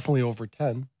 he's definitely over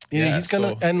 10. Yeah, he's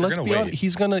gonna, so and let's gonna be honest,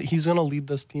 wait. he's gonna lead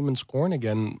this team in scoring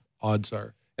again. Odds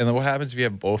are. And then what happens if you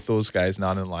have both those guys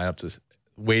not in the lineup, to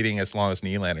waiting as long as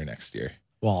Nylander next year?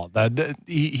 Well, that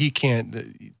he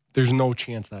can't. There's no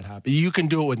chance that happens. You can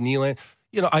do it with Nylander.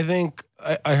 You know, I think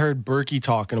I heard Berkey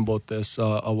talking about this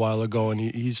a while ago, and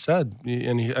he said,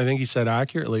 I think he said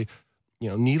accurately, you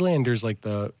know, Nylander's like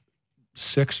the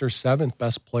 6th or 7th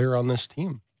best player on this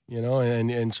team. You know,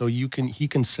 and so he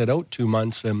can sit out 2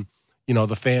 months, and you know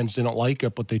the fans didn't like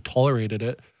it, but they tolerated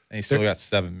it. And he still got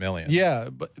 $7 million. Yeah,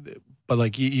 but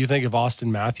like you think if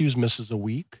Austin Matthews misses a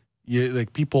week,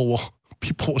 people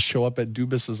will show up at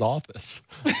Dubas's office.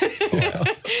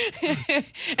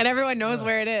 And everyone knows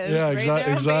where it is. Yeah, right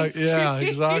exactly. Yeah,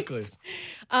 exactly.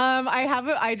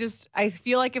 I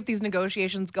feel like if these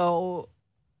negotiations go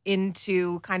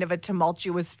into kind of a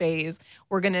tumultuous phase,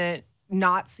 we're gonna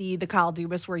not see the Kyle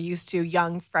Dubas we're used to,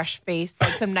 young, fresh face,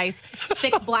 like some nice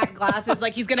thick black glasses.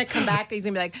 Like he's gonna come back, he's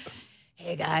gonna be like,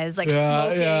 hey guys, like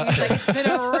smoking. Yeah. Like it's been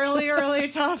a really, really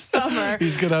tough summer.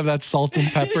 He's gonna have that salt and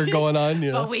pepper going on,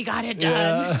 you know. But we got it done.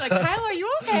 Yeah. Like, Kyle, are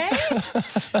you okay?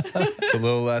 It's a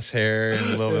little less hair and a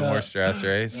little bit more stress,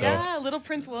 right? So Yeah, little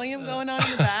Prince William going on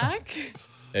in the back.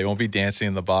 they won't be dancing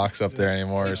in the box up there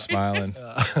anymore or smiling.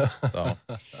 So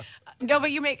No,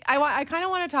 but I kind of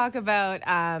want to talk about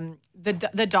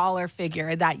the dollar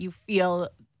figure that you feel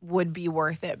would be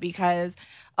worth it, because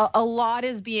a lot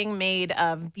is being made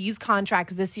of these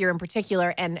contracts this year in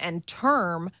particular and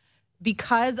term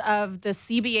because of the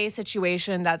CBA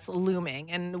situation that's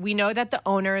looming. And we know that the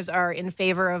owners are in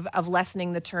favor of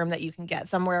lessening the term that you can get,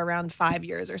 somewhere around 5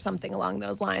 years or something along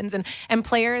those lines. And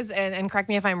players, and correct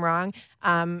me if I'm wrong,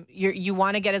 you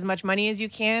want to get as much money as you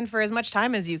can for as much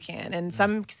time as you can. And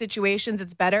some situations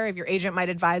it's better if your agent might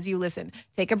advise you, listen,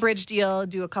 take a bridge deal,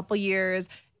 do a couple years,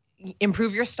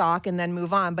 improve your stock, and then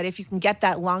move on. But if you can get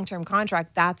that long-term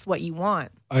contract, that's what you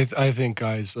want. I think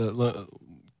guys,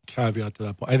 caveat to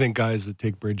that point, I think guys that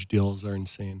take bridge deals are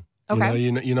insane. Okay.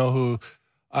 You know who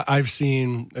I've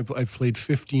seen. I've played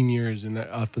 15 years, and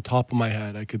off the top of my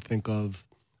head, I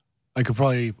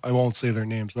won't say their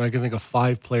names, but I can think of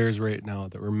 5 players right now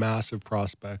that were massive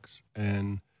prospects,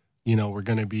 and you know we're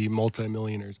going to be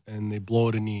multimillionaires, and they blow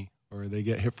out a knee, or they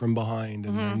get hit from behind,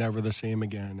 and they're never the same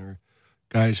again, or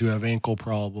guys who have ankle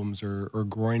problems or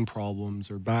groin problems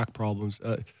or back problems.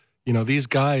 You know, these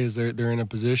guys, they're in a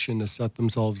position to set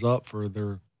themselves up for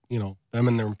their, you know, them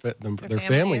and their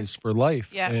families for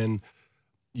life. Yeah. And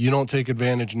you don't take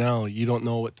advantage now, you don't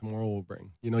know what tomorrow will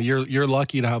bring. You know, you're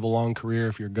lucky to have a long career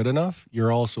if you're good enough.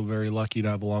 You're also very lucky to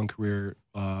have a long career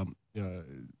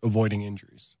avoiding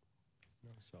injuries.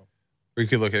 So we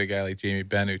could look at a guy like Jamie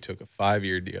Benn, who took a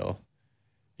 5-year deal.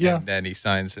 Yeah. And then he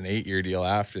signs an 8-year deal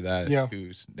after that,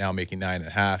 who's now making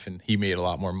 9.5, and he made a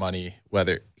lot more money,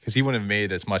 because he wouldn't have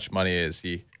made as much money if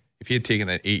he had taken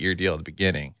that 8-year deal at the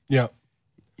beginning. Yeah.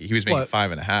 He was making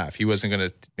 5.5. He wasn't going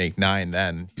to make 9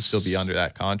 then. He'd still be under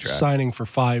that contract. Signing for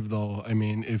 5, though, I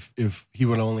mean, if he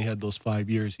would have only had those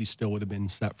 5 years, he still would have been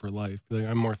set for life.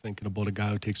 I'm more thinking about a guy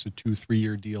who takes a 2-3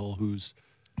 year deal who's...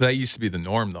 That used to be the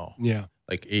norm, though. Yeah.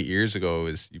 Like 8 years ago,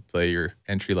 is you play your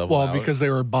entry level. Well, because they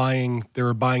were buying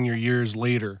your years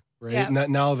later, right? Yeah.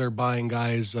 Now they're buying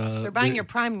guys. They're buying your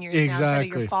prime years exactly. now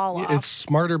instead of your fall off. It's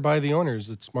smarter by the owners.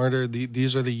 It's smarter.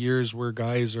 These are the years where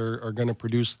guys are going to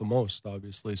produce the most,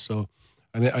 obviously. So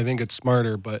I think it's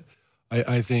smarter, but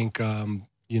I think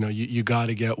you got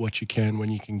to get what you can when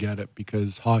you can get it,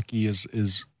 because hockey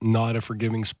is not a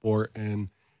forgiving sport, and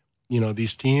you know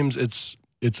these teams,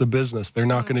 it's a business. They're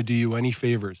not going to do you any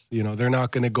favors. You know, they're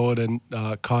not going to go to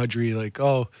Kadri like,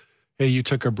 oh, hey, you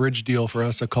took a bridge deal for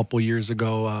us a couple years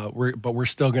ago, but we're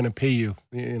still going to pay you.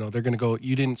 You know, they're going to go,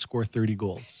 you didn't score 30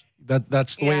 goals.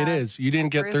 That's the way it is. You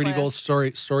didn't get 30 goals.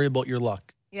 Sorry about your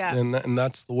luck. Yeah. And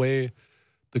that's the way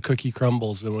the cookie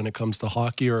crumbles. And when it comes to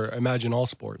hockey, or imagine all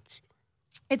sports.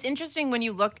 It's interesting when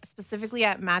you look specifically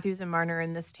at Matthews and Marner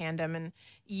in this tandem, and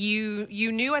you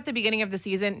knew at the beginning of the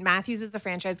season, Matthews is the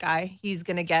franchise guy. He's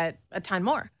going to get a ton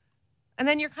more. And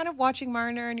then you're kind of watching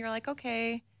Marner and you're like,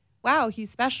 okay, wow, he's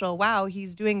special. Wow,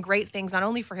 he's doing great things, not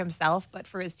only for himself, but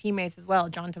for his teammates as well.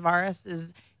 John Tavares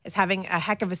is having a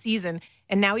heck of a season,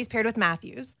 and now he's paired with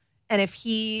Matthews. And if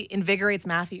he invigorates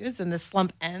Matthews and the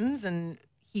slump ends and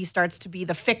he starts to be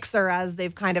the fixer, as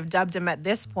they've kind of dubbed him at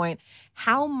this point,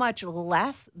 how much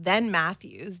less than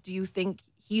Matthews do you think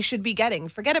he should be getting?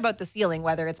 Forget about the ceiling,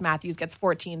 whether it's Matthews gets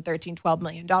 $14, $13, $12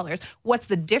 million. What's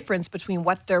the difference between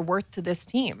what they're worth to this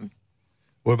team?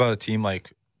 What about a team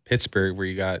like Pittsburgh where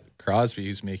you got Crosby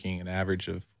who's making an average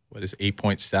of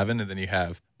 8.7, and then you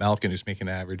have Malkin who's making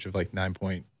an average of like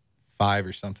 9.5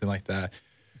 or something like that.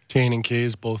 Kane and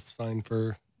Kays both signed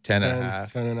for 10 and a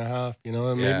half. 10 and a half, you know,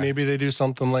 and Yeah. maybe they do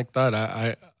something like that.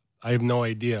 I have no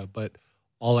idea, but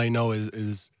all I know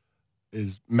is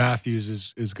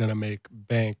Matthews is going to make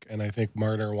bank, and I think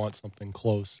Marner wants something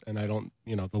close, and I don't,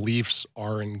 you know, the Leafs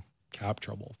are in cap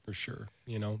trouble for sure,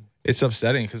 you know. It's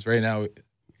upsetting because right now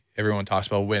everyone talks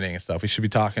about winning and stuff. We should be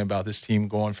talking about this team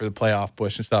going for the playoff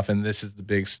push and stuff, and this is the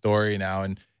big story now,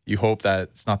 and you hope that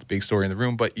it's not the big story in the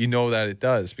room, but you know that it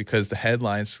does because the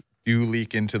headlines do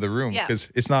leak into the room because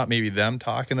it's not maybe them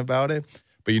talking about it,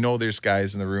 but you know there's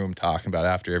guys in the room talking about it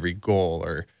after every goal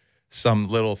or some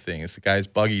little things. The guys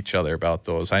bug each other about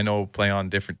those. I know playing on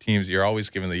different teams, you're always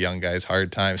giving the young guys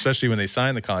hard time, especially when they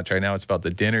sign the contract. Now it's about the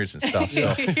dinners and stuff. So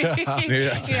I'd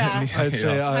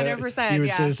say 100%. You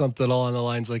would say something along the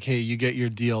lines like, "Hey, you get your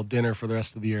deal dinner for the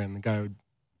rest of the year," and the guy would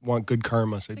want good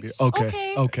karma. So I'd be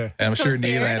okay. And I'm So sure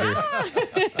scared.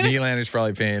 Nylander's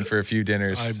probably paying for a few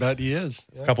dinners. I bet he is.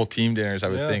 A couple team dinners, I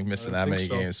would think, missing that many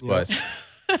games. But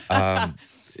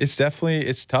it's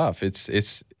definitely tough.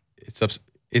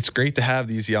 It's great to have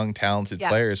these young, talented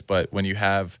players, but when you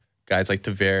have guys like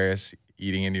Tavares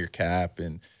eating into your cap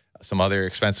and some other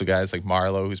expensive guys like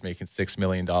Marlowe, who's making $6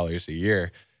 million a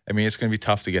year, I mean, it's going to be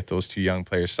tough to get those two young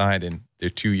players signed, and they're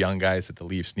two young guys that the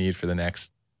Leafs need for the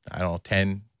next,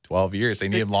 10, 12 years. They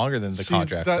need them longer than the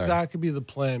contract. That could be the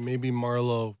plan. Maybe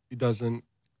Marlowe, he doesn't,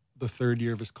 the third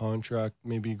year of his contract,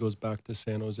 maybe he goes back to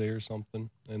San Jose or something.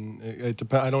 And it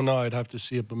depends. I don't know. I'd have to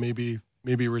see it, but maybe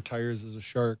he retires as a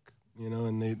Shark. You know,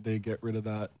 and they get rid of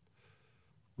that.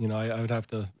 You know, I would have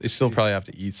to. They still probably have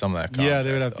to eat some of that contract. Yeah,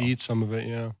 they would have to eat some of it.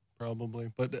 Yeah,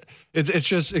 probably. But it's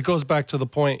just, it goes back to the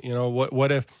point. You know,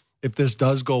 what if this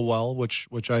does go well,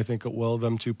 which I think it will.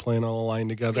 Them two playing on a line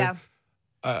together.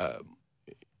 Yeah.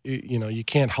 You know, you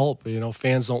can't help. You know,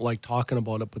 fans don't like talking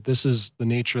about it, but this is the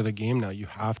nature of the game now. You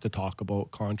have to talk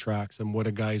about contracts and what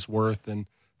a guy's worth and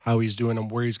how he's doing and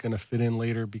where he's going to fit in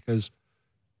later because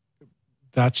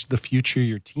that's the future of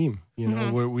your team. You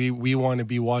know, where we want to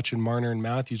be watching Marner and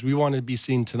Matthews. We want to be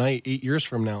seeing tonight, 8 years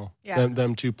from now,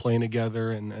 them two playing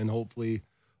together and hopefully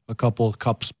a couple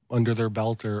cups under their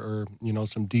belt or you know,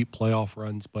 some deep playoff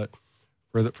runs. But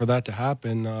for that to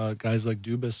happen, guys like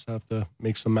Dubas have to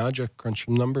make some magic, crunch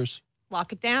some numbers.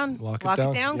 Lock it down. Lock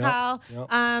it down, Kyle.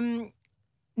 Yeah.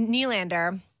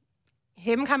 Nylander,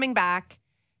 him coming back,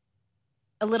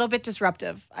 a little bit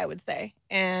disruptive, I would say.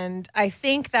 And I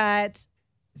think that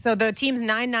so the team's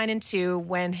 9-9-2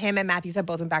 when him and Matthews have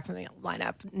both been back from the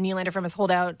lineup. Nylander from his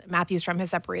holdout, Matthews from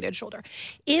his separated shoulder.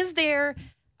 Is there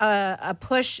a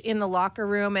push in the locker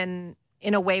room and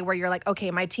in a way where you're like,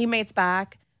 okay, my teammate's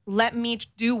back. Let me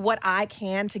do what I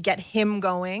can to get him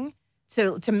going,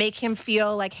 to make him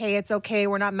feel like, hey, it's okay.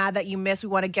 We're not mad that you missed. We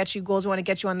want to get you goals. We want to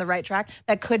get you on the right track.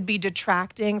 That could be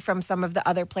detracting from some of the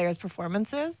other players'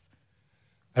 performances.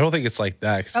 I don't think it's like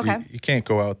that. 'Cause you can't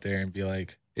go out there and be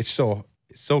like, it's so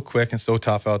quick and so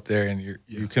tough out there, and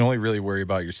you can only really worry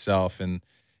about yourself and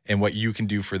what you can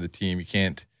do for the team. You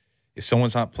can't, if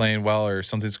someone's not playing well or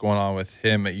something's going on with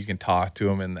him, you can talk to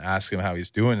him and ask him how he's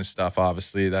doing and stuff.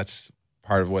 Obviously, that's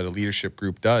part of what a leadership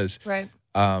group does. Right.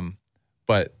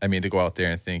 But I mean, to go out there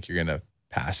and think you're going to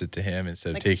pass it to him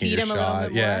instead of taking your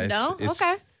shot.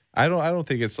 Okay. I don't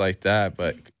think it's like that,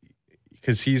 but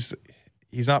because he's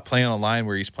not playing on a line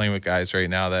where he's playing with guys right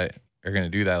now that are going to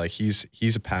do that. Like he's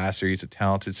a passer. He's a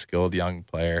talented, skilled young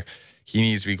player. He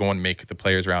needs to be going to make the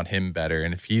players around him better.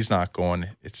 And if he's not going,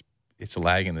 it's a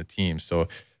lag in the team. So,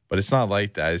 but it's not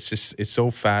like that. It's just, it's so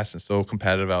fast and so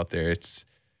competitive out there. It's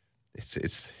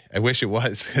I wish it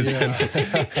was. Probably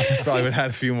would have had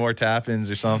a few more tap-ins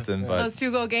or something. But those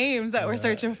 2-goal games that we're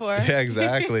searching for. Yeah,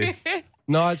 exactly.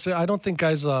 No, I don't think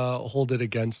guys hold it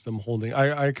against them holding.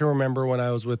 I can remember when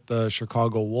I was with the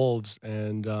Chicago Wolves,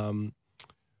 and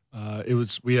it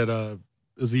was the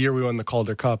year we won the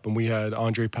Calder Cup, and we had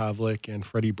Andre Pavlik and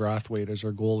Freddie Brathwaite as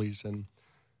our goalies, and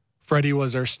Freddie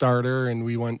was our starter, and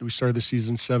we started the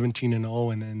season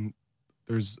 17-0, and then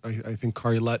I think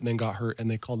Kari Lettinen got hurt,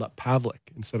 and they called up Pavlik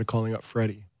instead of calling up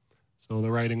Freddie. So the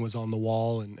writing was on the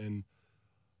wall, and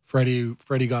Freddie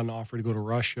got an offer to go to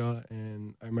Russia,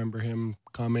 and I remember him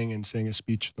coming and saying a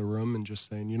speech to the room and just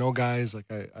saying, you know, guys, like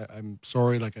I'm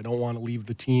sorry, like I don't want to leave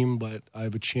the team, but I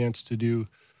have a chance to do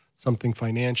something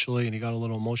financially, and he got a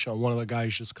little emotional. One of the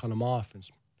guys just cut him off and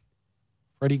said,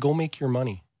 Freddie, go make your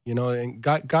money, you know. And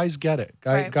guys get it.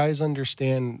 Guys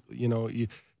understand, you know.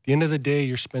 At the end of the day,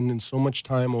 you're spending so much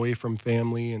time away from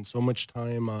family and so much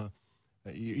time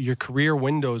Your career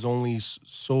window is only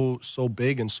so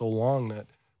big and so long that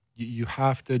you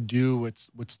have to do what's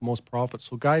the most profit.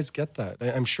 So guys get that.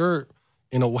 I'm sure,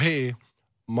 in a way,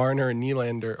 Marner and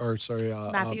Nylander, or sorry,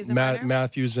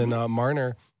 Matthews and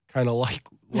Marner kind of like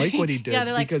what he did. Yeah,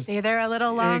 they're like, stay there a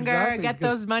little longer, get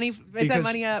that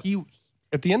money up. He,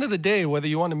 at the end of the day, whether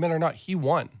you want him in or not, he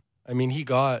won. I mean, he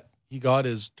got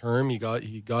his term, he got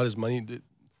his money.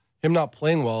 Him not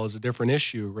playing well is a different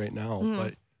issue right now,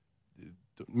 but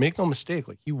make no mistake,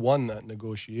 like he won that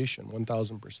negotiation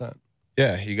 1,000%.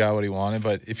 Yeah, he got what he wanted.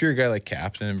 But if you're a guy like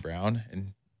Captain and Brown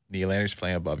and Nylander's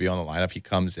playing above you on the lineup, he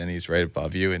comes in, he's right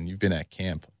above you, and you've been at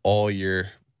camp all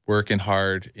year, working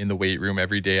hard in the weight room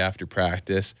every day after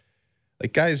practice.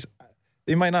 Like, guys,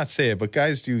 they might not say it, but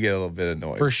guys do get a little bit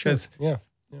annoyed. For sure. Yeah.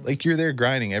 Like, you're there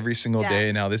grinding every single day,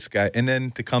 and now this guy, and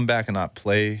then to come back and not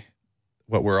play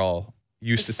what we're all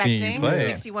used to seeing you play.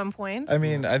 61 points. I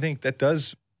mean, I think that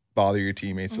does bother your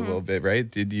teammates a little bit,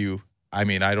 right? I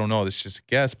mean, I don't know, this is just a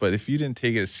guess, but if you didn't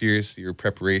take it as serious, your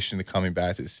preparation to coming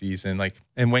back to the season, like,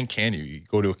 and when can you? You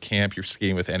go to a camp, you're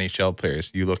skating with NHL players.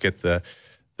 You look at the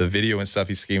video and stuff,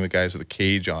 he's skating with guys with a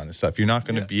cage on and stuff. You're not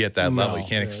going to be at that level. You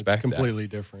can't expect it's completely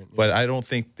different. Yeah. But I don't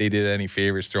think they did any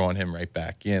favors throwing him right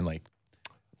back in. Like,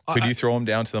 could you throw him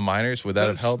down to the minors? Would that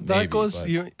have helped? That goes.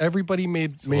 Everybody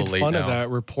made fun of that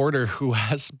reporter who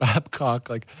asked Babcock,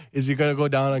 like, is he going to go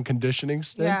down on conditioning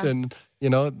stint? Yeah. And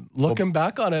looking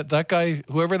back on it, that guy,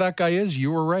 whoever that guy is,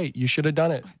 you were right. You should have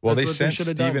done it. Well, they sent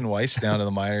Stephen Weiss down to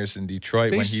the minors in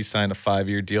Detroit when he signed a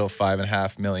 5-year deal,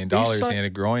 $5.5 million. He had a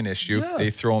groin issue. Yeah.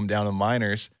 They throw him down to the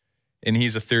minors, and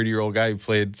he's a 30-year-old guy who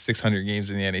played 600 games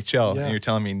in the NHL. Yeah. And you're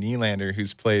telling me Nylander,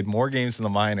 who's played more games in the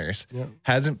minors,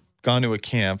 hasn't gone to a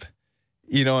camp.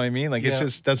 You know what I mean? Like, it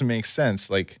just doesn't make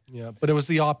sense. Like, but it was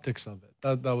the optics of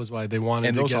it. That was why they wanted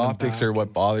to get him back. And those optics are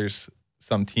what bothers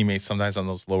some teammates sometimes on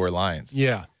those lower lines.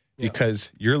 Yeah.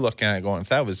 Because you're looking at it going, if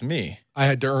that was me, I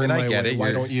had to earn my way.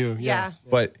 Why don't you? Yeah.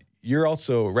 But you're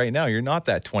also, right now, you're not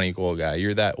that 20-goal guy.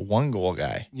 You're that 1-goal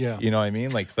guy. Yeah. You know what I mean?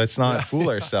 Like, let's not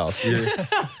fool ourselves. You know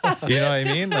what I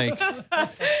mean? Like,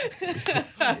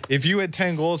 if you had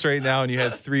 10 goals right now and you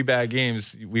had 3 bad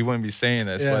games, we wouldn't be saying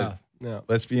this. Yeah. But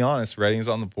let's be honest. Writing's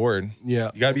on the board. Yeah.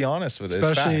 You got to be honest with it.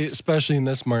 Especially in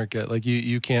this market. Like,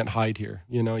 you can't hide here.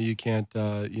 You can't,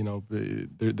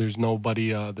 there's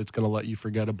nobody that's going to let you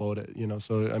forget about it.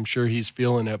 So I'm sure he's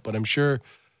feeling it, but I'm sure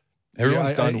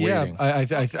everyone's done waiting.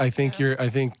 I think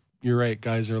you're right.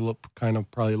 Guys are kind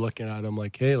of probably looking at him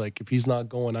like, hey, like, if he's not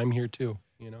going, I'm here too.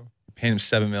 Paying him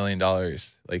 $7 million.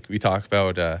 Like, we talk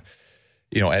about,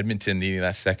 Edmonton needing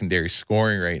that secondary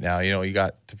scoring right now. You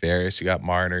got Tavares, you got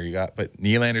Marner, but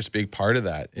Nylander's a big part of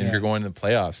that. And if you're going to the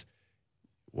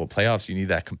playoffs, you need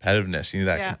that competitiveness. You need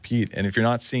that compete. And if you're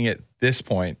not seeing it this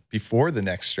point before the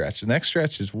next stretch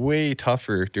is way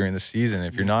tougher during the season.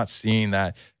 If you're not seeing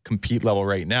that compete level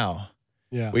right now,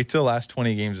 wait till the last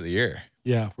 20 games of the year.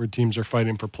 Yeah, where teams are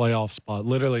fighting for playoff spot,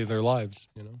 literally their lives.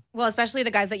 Well, especially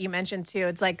the guys that you mentioned too.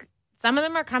 It's like, some of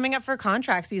them are coming up for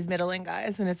contracts, these middling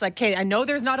guys. And it's like, okay, I know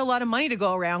there's not a lot of money to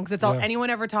go around because it's all anyone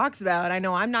ever talks about. I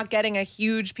know I'm not getting a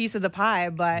huge piece of the pie,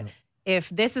 but if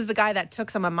this is the guy that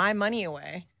took some of my money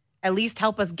away, at least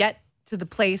help us get to the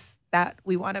place that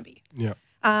we want to be. Yeah.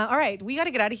 All right, we got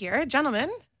to get out of here. Gentlemen,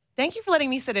 thank you for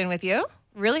letting me sit in with you.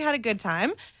 Really had a good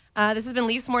time. This has been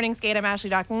Leafs Morning Skate. I'm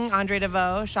Ashley Docking, Andre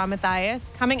DeVoe, Sean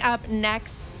Mathias. Coming up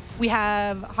next, we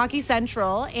have Hockey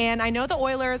Central, and I know the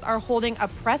Oilers are holding a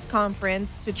press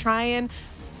conference to try and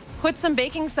put some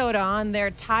baking soda on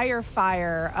their tire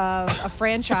fire of a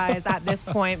franchise at this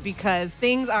point because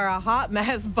things are a hot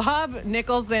mess. Bob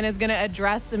Nicholson is going to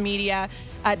address the media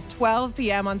at 12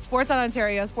 p.m. on Sportsnet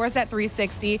Ontario, Sportsnet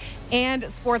 360, and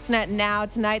Sportsnet Now.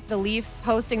 Tonight, the Leafs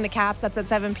hosting the Caps. That's at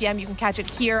 7 p.m. You can catch it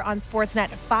here on Sportsnet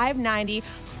 590.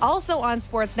 Also on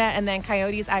Sportsnet, and then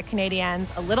Coyotes at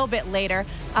Canadiens a little bit later.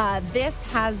 This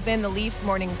has been the Leafs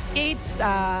Morning Skate.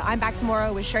 I'm back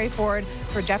tomorrow with Sherry Ford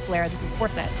for Jeff Blair. This is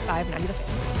Sportsnet 590 The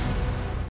Fan.